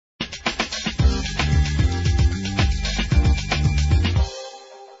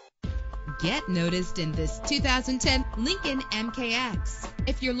Get noticed in this 2010 Lincoln MKX.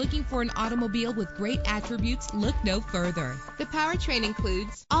 If you're looking for an automobile with great attributes, look no further. The powertrain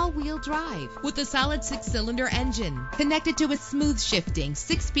includes all-wheel drive with a solid 6-cylinder engine connected to a smooth shifting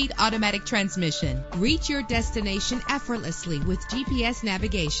 6-speed automatic transmission. Reach your destination effortlessly with GPS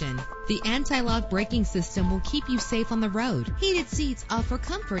navigation. The anti-lock braking system will keep you safe on the road. Heated seats offer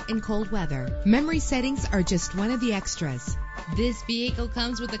comfort in cold weather. Memory settings are just one of the extras. This vehicle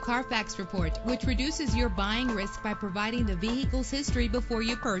comes with a Carfax report, which reduces your buying risk by providing the vehicle's history before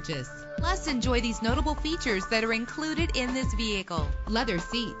you purchase. Plus, enjoy these notable features that are included in this vehicle: leather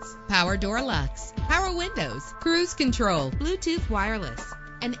seats, power door locks, power windows, cruise control, Bluetooth wireless,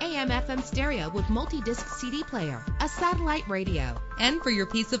 an AM/FM stereo with multi-disc CD player, a satellite radio. And for your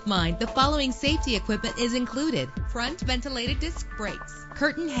peace of mind, the following safety equipment is included: front ventilated disc brakes,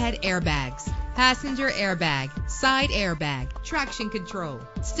 curtain head airbags, passenger airbag, side airbag, traction control,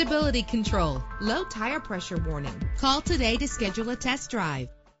 stability control, low tire pressure warning. Call today to schedule a test drive.